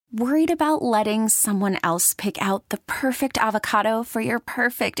Worried about letting someone else pick out the perfect avocado for your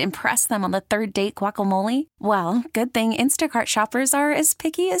perfect impress them on the third date guacamole? Well, good thing Instacart shoppers are as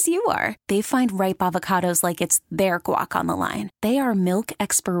picky as you are. They find ripe avocados like it's their guac on the line. They are milk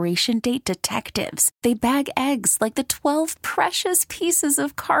expiration date detectives. They bag eggs like the 12 precious pieces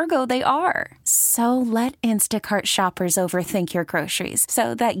of cargo they are. So let Instacart shoppers overthink your groceries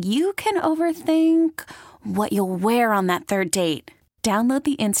so that you can overthink what you'll wear on that third date. Download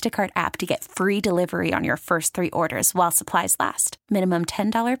the Instacart app to get free delivery on your first 3 orders while supplies last. Minimum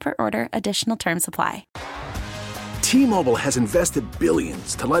 $10 per order. Additional terms apply. T-Mobile has invested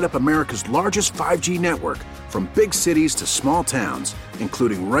billions to light up America's largest 5G network, from big cities to small towns,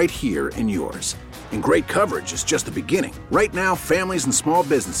 including right here in yours. And great coverage is just the beginning. Right now, families and small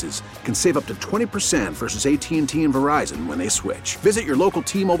businesses can save up to 20% versus AT&T and Verizon when they switch. Visit your local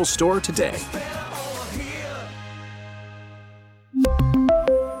T-Mobile store today.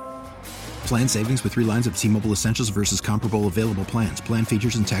 Plan savings with 3 lines of T-Mobile Essentials versus comparable available plans. Plan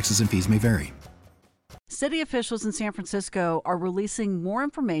features and taxes and fees may vary. City officials in San Francisco are releasing more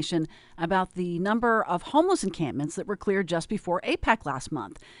information about the number of homeless encampments that were cleared just before APEC last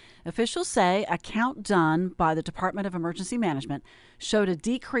month. Officials say a count done by the Department of Emergency Management showed a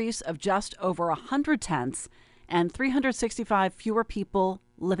decrease of just over 100 tents and 365 fewer people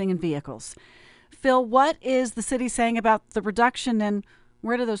living in vehicles. Phil, what is the city saying about the reduction, and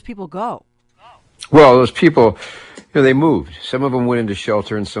where do those people go? Well, those people, they moved. Some of them went into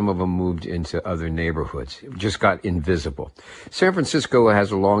shelter and some of them moved into other neighborhoods. It just got invisible. San Francisco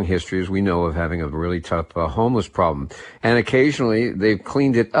has a long history, as we know, of having a really tough homeless problem. And occasionally they've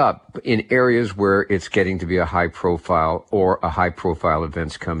cleaned it up in areas where it's getting to be a high profile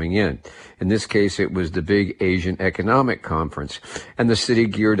events coming in. In this case, it was the big Asian Economic Conference, and the city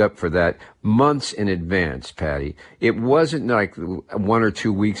geared up for that months in advance, Patti. It wasn't like 1 or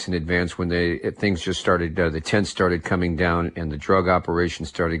 2 weeks in advance when things just started, the tents started coming down and the drug operation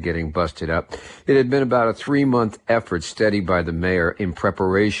started getting busted up. It had been about a 3-month effort steady by the mayor in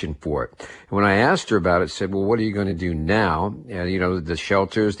preparation for it. And when I asked her about it, said, well, what are you going to do now? And, the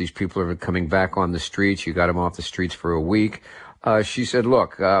shelters, these people are coming back on the streets. You got them off the streets for a week. She said,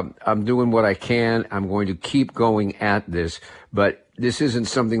 look, I'm doing what I can. I'm going to keep going at this, but this isn't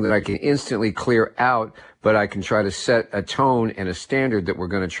something that I can instantly clear out, but I can try to set a tone and a standard that we're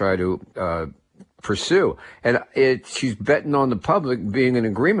going to try to pursue. And she's betting on the public being in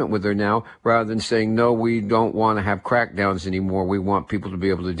agreement with her now, rather than saying, no, we don't want to have crackdowns anymore. We want people to be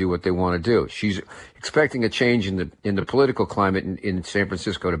able to do what they want to do. She's expecting a change in the political climate in San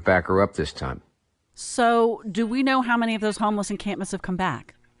Francisco to back her up this time. So do we know how many of those homeless encampments have come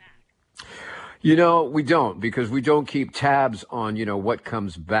back? We don't, because we don't keep tabs on, what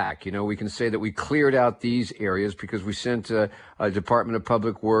comes back. We can say that we cleared out these areas because we sent a Department of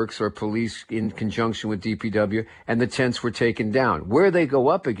Public Works or police in conjunction with DPW, and the tents were taken down. Where they go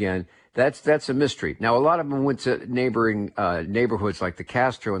up again, that's a mystery. Now, a lot of them went to neighboring neighborhoods like the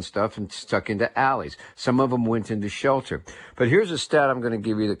Castro and stuff and stuck into alleys. Some of them went into shelter. But here's a stat I'm going to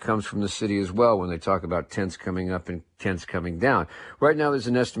give you that comes from the city as well when they talk about tents coming up and tents coming down. Right now, there's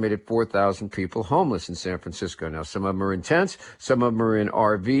an estimated 4,000 people homeless in San Francisco. Now, some of them are in tents. Some of them are in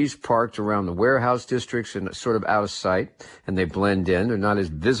RVs parked around the warehouse districts and sort of out of sight, and they blend in. They're not as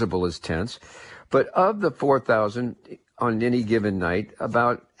visible as tents. But of the 4,000, on any given night,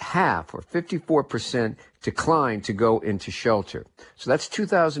 about half or 54% decline to go into shelter. So that's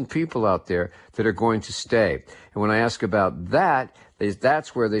 2,000 people out there that are going to stay. And when I ask about that,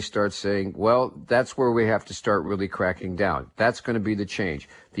 that's where they start saying, well, that's where we have to start really cracking down. That's going to be the change.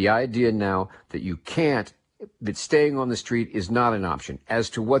 The idea now that that staying on the street is not an option. As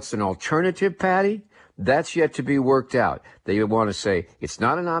to what's an alternative, Patti, that's yet to be worked out. They want to say it's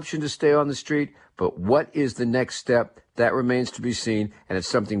not an option to stay on the street, but what is the next step? That remains to be seen, and it's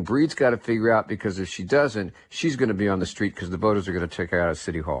something Breed's got to figure out, because if she doesn't, she's going to be on the street because the voters are going to take her out of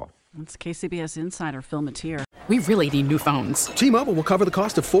City Hall. That's KCBS Insider Phil Matier. We really need new phones. T-Mobile will cover the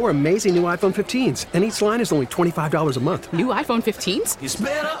cost of 4 amazing new iPhone 15s, and each line is only $25 a month. New iPhone 15s? It's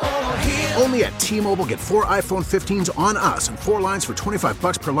better over here. Only at T-Mobile, get 4 iPhone 15s on us and 4 lines for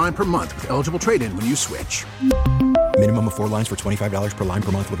 $25 per line per month with eligible trade-in when you switch. Minimum of 4 lines for $25 per line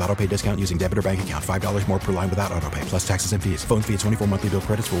per month with autopay discount using debit or bank account. $5 more per line without autopay, plus taxes and fees. Phone fee at 24 monthly bill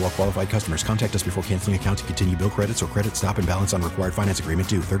credits for well-qualified customers. Contact us before canceling account to continue bill credits or credit stop and balance on required finance agreement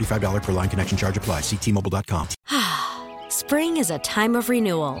due. $35 per line connection charge applies. See T-Mobile.com. Spring is a time of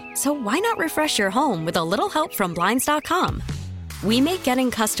renewal, so why not refresh your home with a little help from Blinds.com? We make getting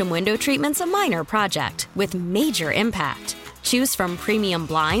custom window treatments a minor project with major impact. Choose from premium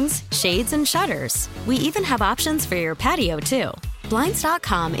blinds, shades, and shutters. We even have options for your patio, too.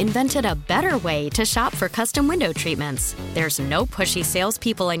 Blinds.com invented a better way to shop for custom window treatments. There's no pushy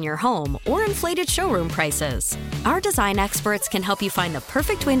salespeople in your home or inflated showroom prices. Our design experts can help you find the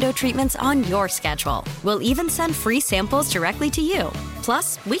perfect window treatments on your schedule. We'll even send free samples directly to you.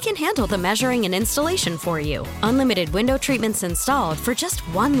 Plus, we can handle the measuring and installation for you. Unlimited window treatments installed for just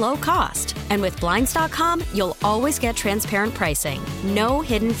one low cost. And with Blinds.com, you'll always get transparent pricing. No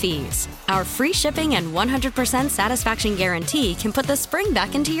hidden fees. Our free shipping and 100% satisfaction guarantee can put the spring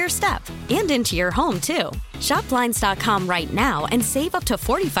back into your step and into your home, too. Shop Blinds.com right now and save up to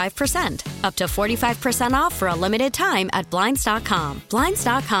 45%. Up to 45% off for a limited time at Blinds.com.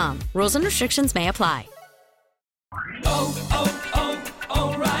 Blinds.com. Rules and restrictions may apply.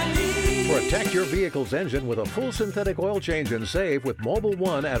 O'Reilly. Protect your vehicle's engine with a full synthetic oil change and save with Mobile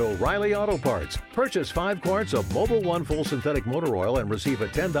One at O'Reilly Auto Parts. Purchase 5 quarts of Mobile One full synthetic motor oil and receive a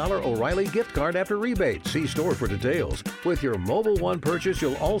 $10 O'Reilly gift card after rebate. See store for details. With your Mobile One purchase,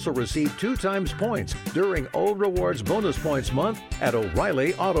 you'll also receive 2 times points during O Rewards Bonus Points Month at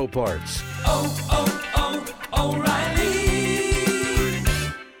O'Reilly Auto Parts. O'Reilly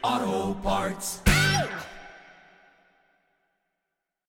Auto Parts.